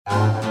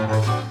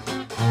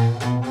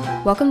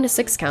Welcome to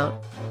Six Count.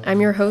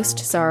 I'm your host,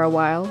 Sarah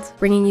Wild,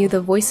 bringing you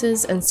the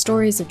voices and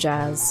stories of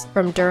jazz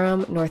from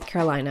Durham, North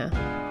Carolina.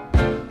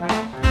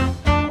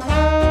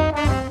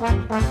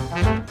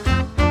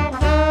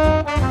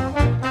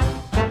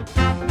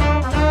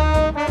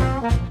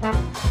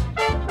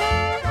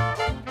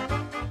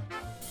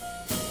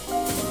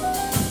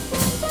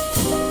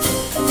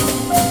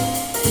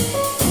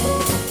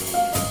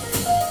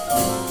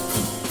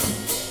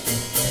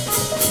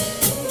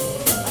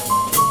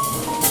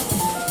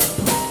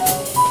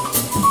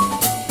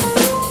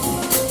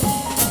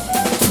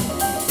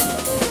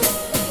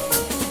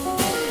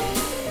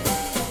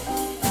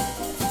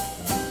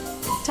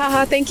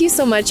 Taha, thank you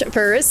so much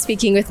for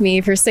speaking with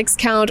me for Six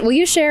Count. Will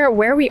you share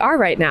where we are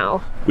right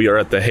now? We are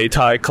at the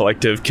Hayti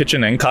Collective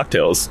Kitchen and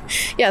Cocktails.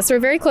 Yes, we're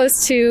very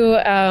close to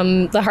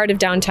the heart of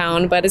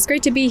downtown, but it's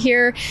great to be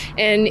here.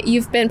 And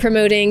you've been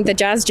promoting the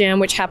Jazz Jam,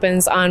 which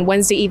happens on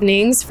Wednesday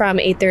evenings from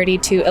 8:30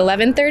 to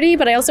 11:30.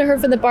 But I also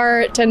heard from the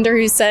bartender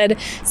who said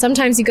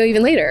sometimes you go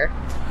even later.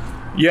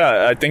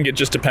 Yeah, I think it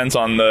just depends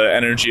on the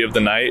energy of the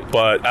night.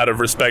 But out of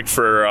respect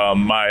for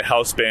my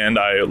house band,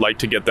 I like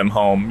to get them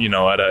home,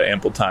 at an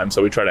ample time.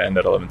 So we try to end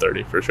at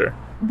 11:30 for sure.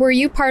 Were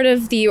you part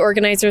of the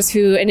organizers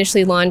who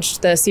initially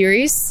launched the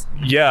series?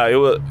 Yeah,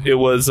 it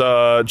was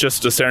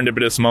just a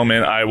serendipitous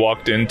moment. I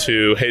walked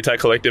into Hayti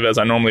Collective as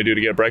I normally do to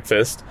get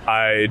breakfast.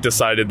 I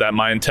decided that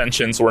my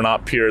intentions were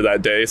not pure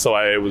that day, so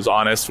I was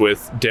honest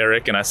with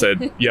Derek and I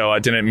said, yo, I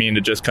didn't mean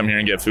to just come here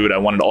and get food. I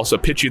wanted to also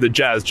pitch you the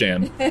Jazz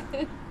Jam.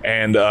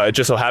 And it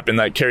just so happened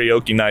that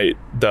karaoke night,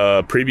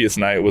 the previous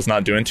night, was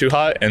not doing too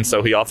hot. And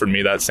so he offered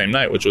me that same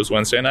night, which was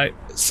Wednesday night.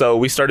 So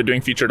we started doing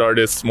featured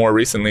artists more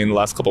recently in the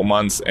last couple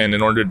months. And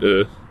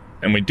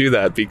we do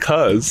that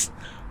because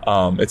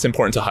it's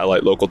important to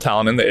highlight local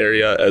talent in the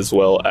area as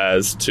well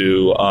as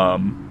to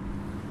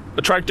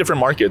attract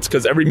different markets,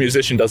 because every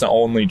musician doesn't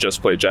only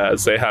just play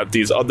jazz. They have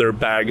these other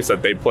bags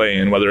that they play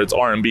in, whether it's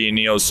R&B,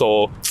 neo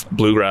soul,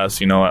 bluegrass,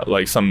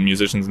 like some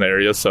musicians in the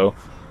area. So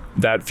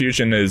that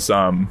fusion is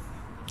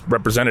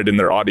represented in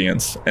their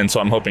audience, and so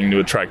I'm hoping to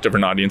attract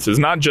different audiences,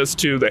 not just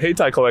to the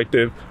Hayti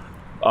Collective,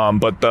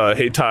 but the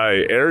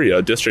Hayti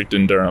area district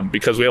in Durham,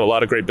 because we have a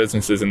lot of great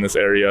businesses in this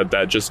area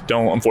that just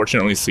don't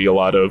unfortunately see a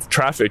lot of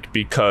traffic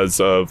because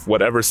of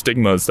whatever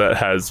stigmas that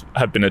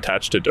have been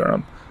attached to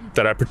Durham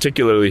that I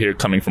particularly hear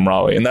coming from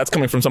Raleigh, and that's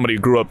coming from somebody who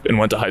grew up and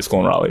went to high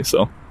school in Raleigh.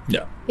 So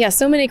yeah,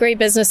 so many great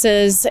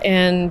businesses,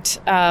 and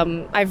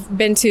I've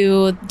been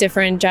to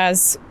different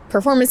jazz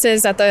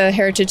performances at the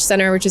Heritage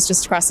Center, which is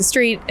just across the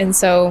street. And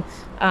so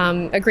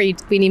agreed,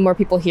 we need more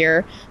people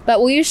here. But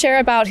will you share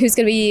about who's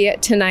going to be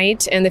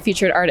tonight and the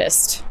featured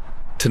artist?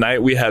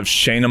 Tonight we have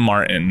Shayna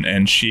Martin,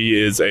 and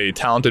she is a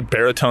talented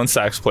baritone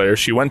sax player.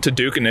 She went to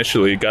Duke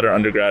initially, got her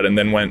undergrad, and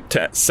then went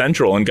to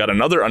Central and got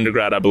another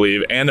undergrad, I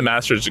believe, and a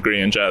master's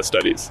degree in jazz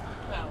studies.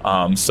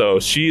 So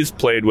she's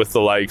played with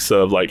the likes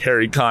of like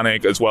Harry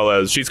Connick, as well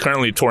as she's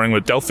currently touring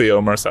with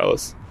Delphio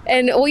Marsalis.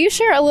 And will you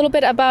share a little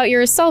bit about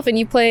yourself? And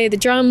you play the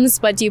drums,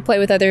 but do you play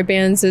with other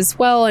bands as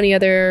well? Any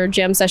other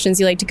jam sessions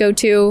you like to go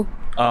to?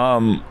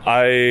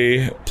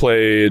 I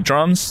play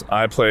drums.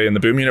 I play in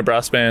the Boom Unit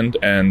Brass Band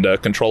and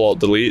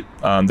Control-Alt-Delete.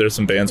 There's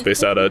some bands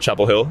based out of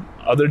Chapel Hill.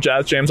 Other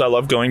jazz jams I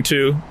love going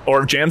to,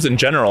 or jams in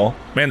general.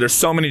 Man, there's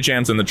so many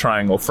jams in the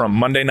Triangle, from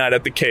Monday night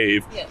at the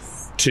Cave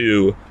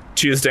to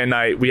Tuesday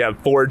night. We have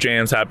 4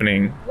 jams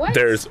happening. What?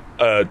 There's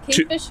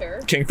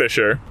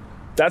Kingfisher.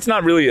 That's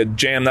not really a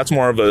jam, that's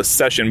more of a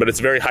session, but it's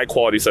a very high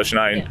quality session.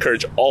 I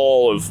encourage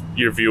all of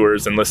your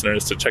viewers and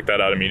listeners to check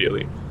that out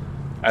immediately.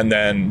 And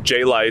then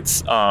J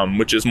Lights,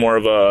 which is more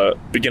of a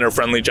beginner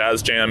friendly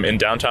jazz jam in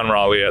downtown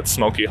Raleigh at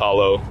Smoky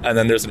Hollow. And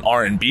then there's an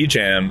R&B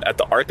jam at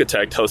the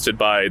Architect hosted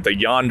by the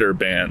Yonder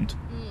Band.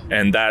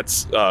 And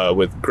that's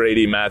with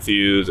Grady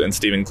Matthews and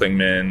Stephen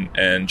Klingman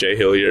and Jay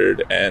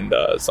Hilliard and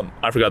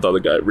I forgot the other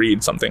guy,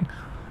 Reed something.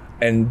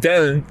 And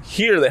then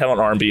here they have an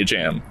R&B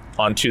jam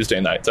on Tuesday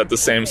nights at the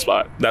same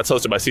spot. That's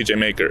hosted by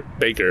CJ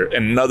Baker,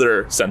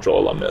 another Central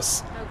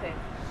alumnus. Okay.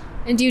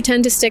 And do you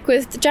tend to stick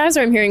with jazz,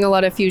 or I'm hearing a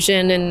lot of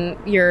fusion and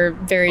your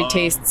varied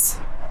tastes?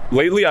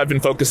 Lately, I've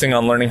been focusing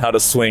on learning how to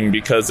swing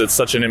because it's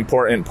such an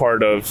important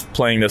part of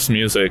playing this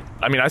music.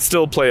 I mean, I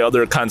still play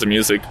other kinds of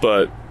music,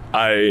 but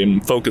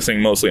I'm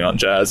focusing mostly on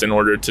jazz in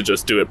order to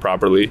just do it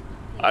properly.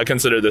 I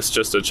consider this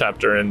just a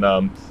chapter in,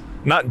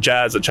 not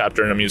jazz a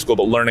chapter in a musical,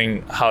 but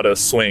learning how to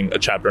swing a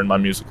chapter in my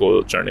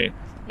musical journey.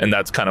 And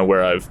that's kind of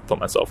where I've put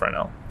myself right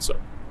now. So,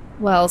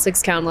 well,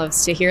 Six Count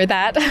loves to hear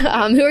that.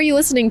 Who are you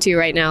listening to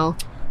right now?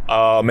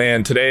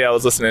 Man, today I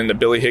was listening to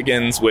Billy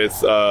Higgins with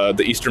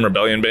the Eastern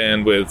Rebellion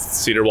Band with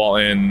Cedar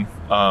Walton,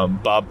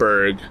 Bob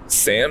Berg,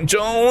 Sam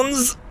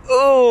Jones.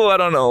 Oh, I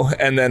don't know.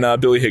 And then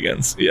Billy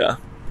Higgins. Yeah.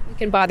 We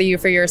can bother you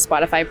for your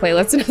Spotify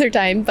playlist another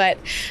time. But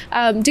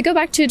to go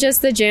back to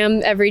just the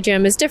jam, every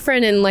jam is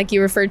different. And like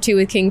you referred to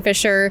with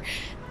Kingfisher,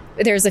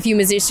 there's a few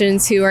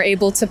musicians who are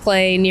able to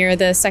play near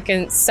the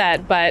second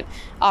set, but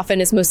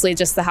often it's mostly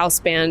just the house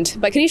band.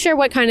 But can you share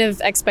what kind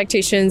of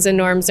expectations and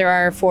norms there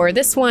are for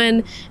this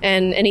one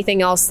and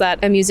anything else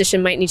that a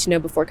musician might need to know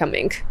before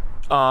coming?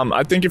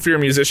 I think if you're a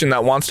musician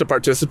that wants to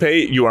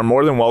participate, you are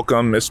more than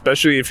welcome,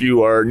 especially if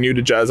you are new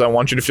to jazz. I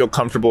want you to feel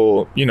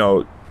comfortable,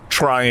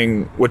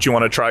 trying what you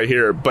want to try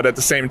here. But at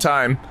the same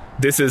time,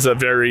 this is a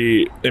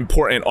very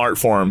important art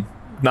form,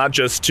 not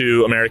just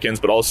to Americans,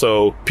 but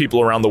also people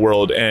around the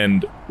world.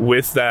 And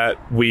with that,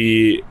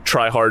 we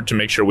try hard to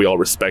make sure we all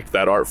respect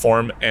that art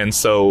form. And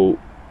so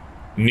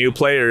new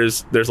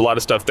players, there's a lot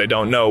of stuff they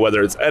don't know,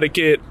 whether it's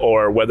etiquette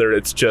or whether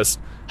it's just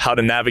how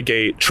to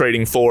navigate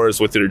trading fours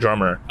with your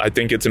drummer. I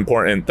think it's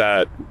important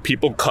that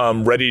people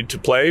come ready to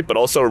play, but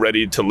also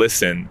ready to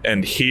listen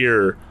and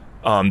hear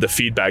the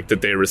feedback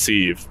that they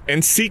receive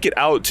and seek it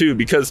out too,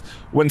 because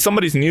when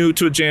somebody's new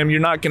to a jam, you're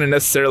not going to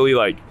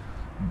necessarily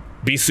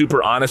be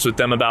super honest with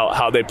them about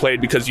how they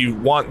played, because you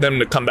want them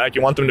to come back.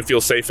 You want them to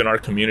feel safe in our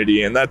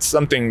community. And that's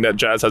something that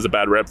jazz has a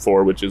bad rep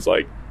for, which is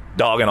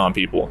dogging on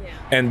people.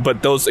 Yeah.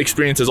 But those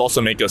experiences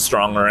also make us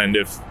stronger. And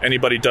if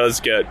anybody does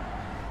get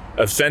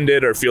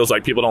offended or feels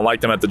like people don't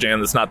like them at the jam,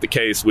 that's not the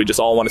case. We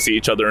just all want to see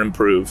each other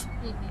improve.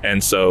 Mm-hmm.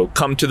 And so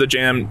come to the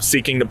jam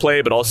seeking to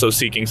play, but also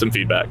seeking some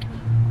feedback.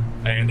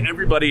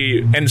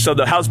 And so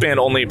the house band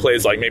only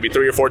plays maybe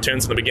 3 or 4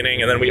 tunes in the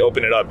beginning, and then we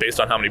open it up based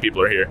on how many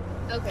people are here.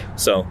 Okay.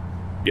 So,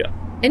 yeah.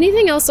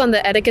 Anything else on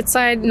the etiquette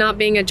side? Not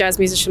being a jazz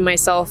musician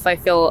myself, I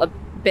feel a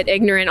bit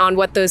ignorant on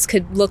what those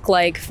could look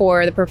like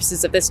for the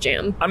purposes of this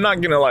jam. I'm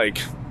not going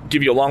to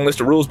give you a long list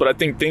of rules, but I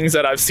think things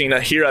that I've seen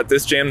here at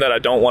this jam that I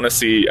don't want to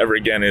see ever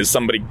again is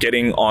somebody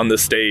getting on the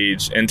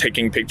stage and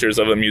taking pictures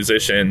of a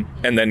musician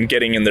and then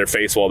getting in their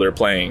face while they're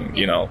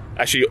playing,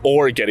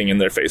 or getting in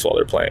their face while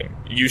they're playing.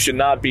 You should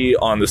not be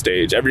on the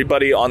stage.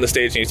 Everybody on the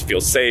stage needs to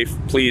feel safe.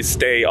 Please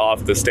stay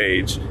off the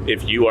stage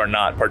if you are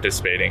not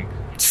participating.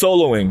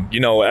 Soloing,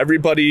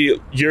 everybody,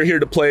 you're here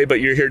to play,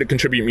 but you're here to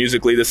contribute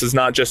musically. This is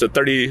not just a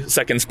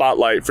 30-second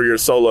spotlight for your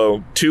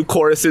solo. 2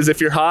 choruses if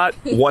you're hot,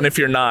 1 if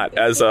you're not,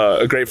 as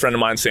a great friend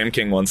of mine, Sam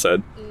King, once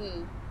said.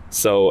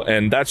 So,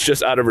 and that's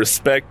just out of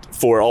respect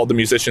for all the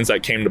musicians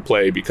that came to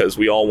play, because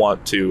we all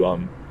want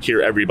to hear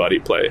everybody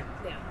play.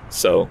 Yeah.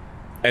 So,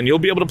 and you'll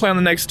be able to play on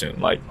the next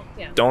tune.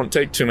 Don't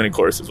take too many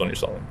choruses when you're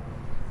soloing.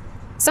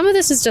 Some of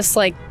this is just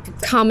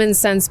common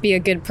sense, be a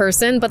good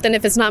person, but then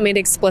if it's not made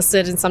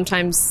explicit, and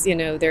sometimes,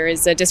 there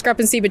is a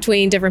discrepancy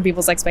between different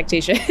people's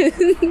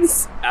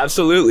expectations.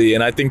 Absolutely.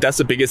 And I think that's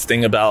the biggest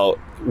thing about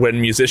when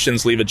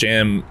musicians leave a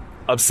jam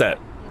upset.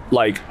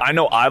 I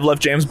know I've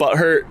left jams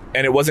butthurt,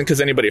 and it wasn't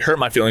because anybody hurt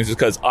my feelings, it's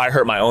because I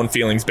hurt my own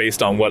feelings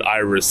based on what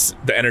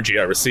the energy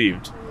I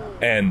received.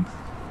 And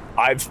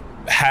I've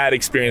had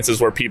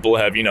experiences where people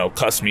have,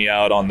 cussed me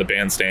out on the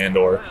bandstand,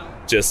 or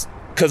just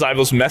because I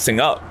was messing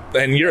up.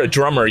 And you're a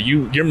drummer,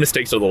 your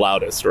mistakes are the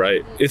loudest,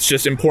 right? It's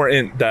just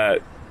important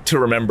to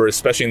remember,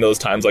 especially in those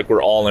times,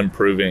 we're all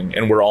improving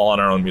and we're all on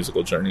our own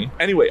musical journey.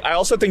 Anyway, I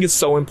also think it's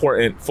so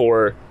important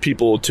for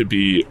people to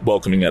be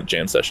welcoming at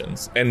jam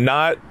sessions, and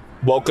not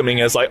welcoming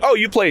as oh,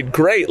 you played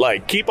great,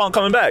 keep on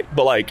coming back,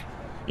 but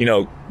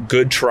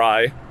good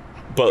try,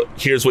 but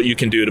here's what you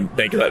can do to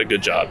make that a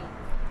good job.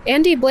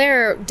 Andy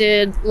Blair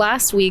did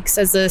last week's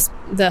as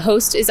the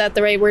host. Is that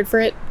the right word for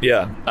it?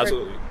 Yeah,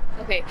 absolutely.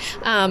 Okay.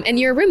 And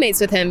you're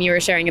roommates with him, you were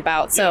sharing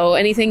about. So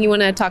anything you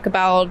want to talk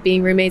about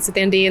being roommates with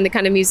Andy and the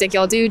kind of music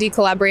y'all do? Do you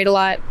collaborate a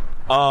lot?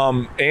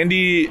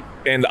 Andy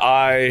and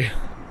I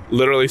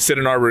literally sit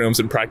in our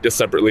rooms and practice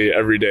separately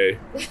every day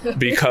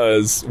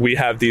because we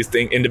have these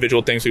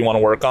individual things we want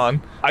to work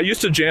on. I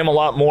used to jam a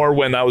lot more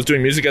when I was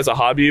doing music as a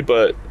hobby,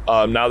 but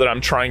now that I'm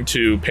trying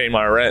to pay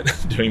my rent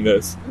doing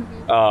this,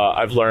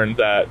 I've learned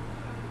that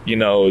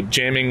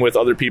jamming with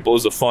other people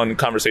is a fun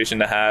conversation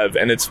to have,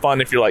 and it's fun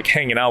if you're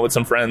hanging out with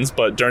some friends,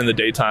 but during the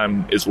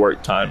daytime is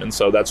work time, and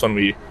so that's when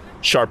we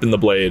sharpen the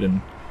blade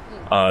and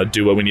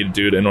do what we need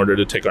to do in order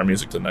to take our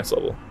music to the next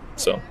level.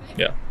 So,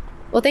 yeah.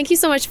 Well, thank you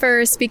so much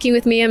for speaking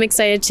with me. I'm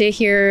excited to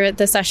hear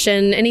the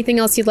session. Anything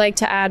else you'd like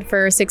to add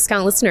for 6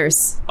 Count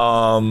listeners?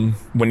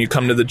 When you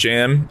come to the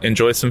jam,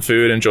 enjoy some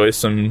food, enjoy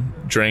some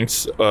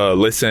drinks,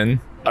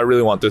 listen. I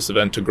really want this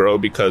event to grow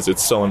because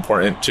it's so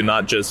important to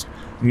not just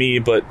me,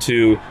 but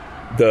to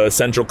the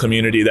central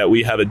community, that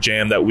we have a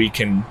jam that we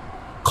can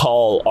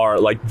call our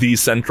the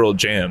central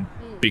jam,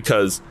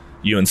 because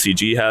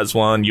UNCG has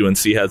one, UNC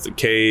has the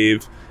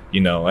Cave,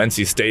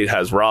 NC State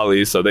has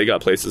Raleigh, so they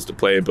got places to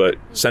play. But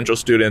central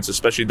students,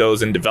 especially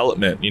those in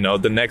development,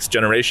 the next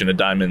generation of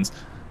diamonds,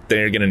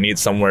 they're going to need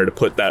somewhere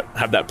to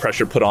have that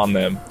pressure put on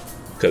them,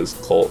 because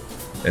Colt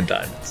and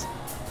diamonds.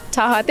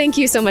 Taha, thank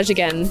you so much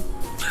again.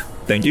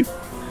 Thank you.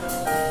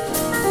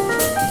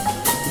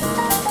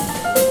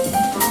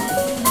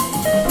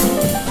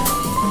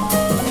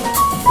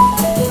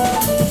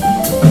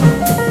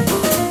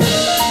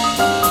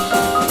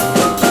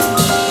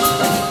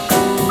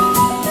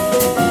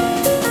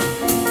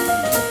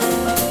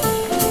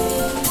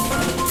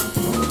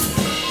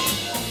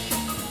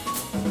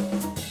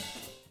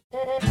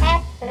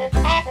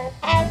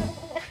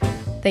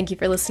 Thank you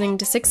for listening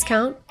to Six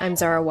Count. I'm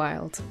Zara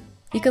Wild.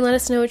 You can let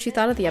us know what you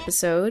thought of the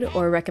episode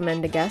or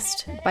recommend a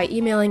guest by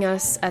emailing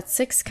us at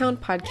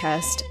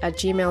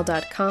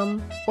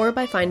sixcountpodcast@gmail.com or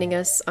by finding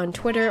us on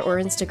Twitter or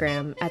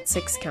Instagram at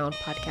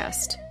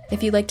sixcountpodcast.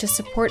 If you'd like to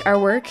support our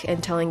work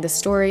in telling the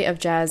story of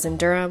jazz in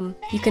Durham,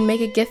 you can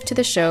make a gift to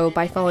the show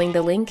by following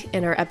the link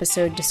in our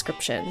episode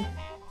description.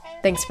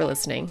 Thanks for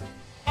listening.